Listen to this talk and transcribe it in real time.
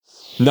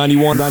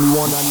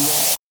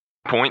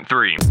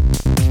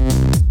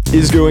91.3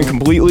 is going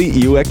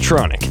completely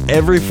electronic.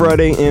 Every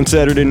Friday and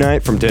Saturday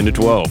night from 10 to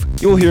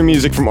 12. You'll hear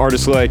music from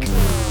artists like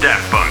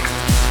Daft Punk,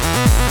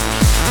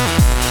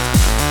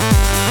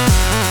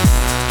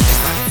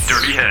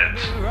 Dirty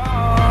Heads,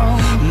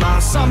 My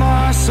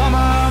summer,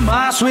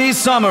 my sweet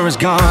summer is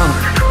gone.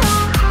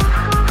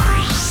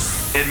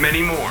 and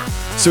many more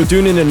So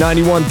tune in to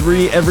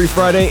 91.3 every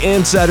Friday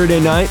and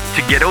Saturday night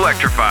to get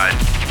electrified.